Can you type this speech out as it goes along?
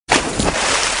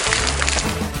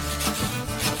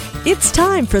It's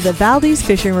time for the Valdez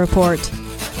Fishing Report.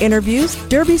 Interviews,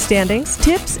 derby standings,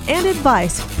 tips, and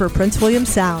advice for Prince William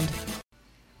Sound.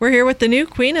 We're here with the new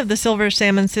queen of the Silver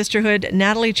Salmon Sisterhood,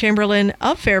 Natalie Chamberlain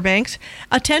of Fairbanks,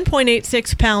 a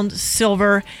 10.86-pound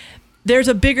silver. There's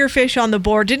a bigger fish on the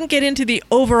board. Didn't get into the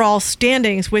overall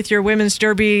standings with your women's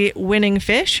derby winning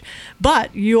fish,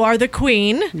 but you are the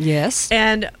queen. Yes.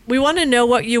 And we want to know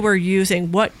what you were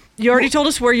using. You already told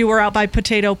us where you were out by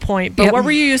Potato Point, but What were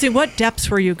you using? What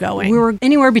depths were you going? We were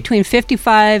anywhere between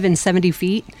 55 and 70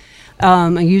 feet.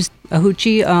 I used a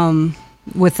hoochie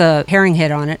with a herring head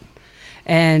on it,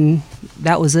 and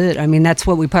that was it. I mean, that's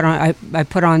what we put on. I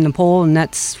put on the pole, and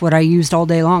that's what I used all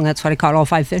day long. That's what I caught all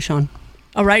 5 fish on.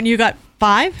 All right, and you got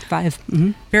 5? 5.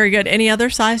 Mm-hmm. Very good. Any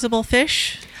other sizable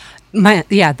fish?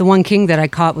 The one king that I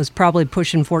caught was probably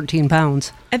pushing 14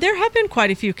 pounds. And there have been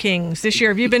quite a few kings this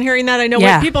year. Have you been hearing that? I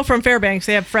know people from Fairbanks,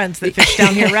 they have friends that fish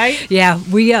down here, right?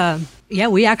 We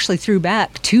actually threw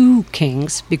back 2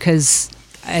 kings because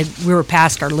we were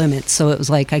past our limit. So it was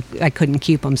like I couldn't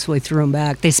keep them, so we threw them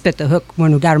back. They spit the hook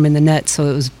when we got them in the net, so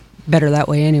it was better that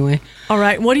way anyway. All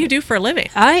right. What do you do for a living?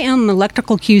 I am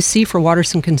electrical QC for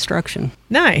Watterson Construction.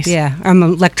 Nice. Yeah, I'm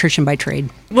an electrician by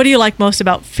trade. What do you like most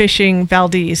about fishing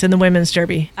Valdez and the women's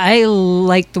derby? I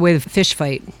like the way the fish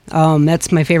fight.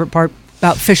 That's my favorite part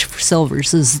about Fish for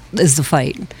Silvers is the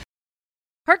fight.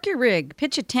 Park your rig,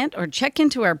 pitch a tent, or check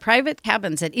into our private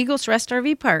cabins at Eagles Rest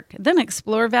RV Park. Then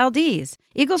explore Valdez.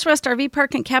 Eagles Rest RV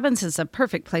Park and Cabins is a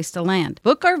perfect place to land.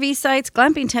 Book RV sites,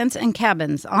 glamping tents, and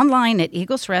cabins online at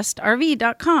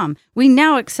eaglesrestrv.com. We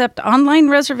now accept online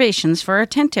reservations for our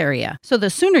tent area, so the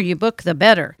sooner you book, the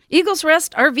better.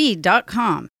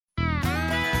 eaglesrestrv.com.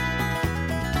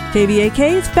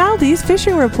 KVAK's Valdez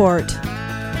Fishing Report.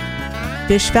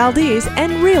 Fish Valdez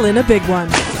and reel in a big one.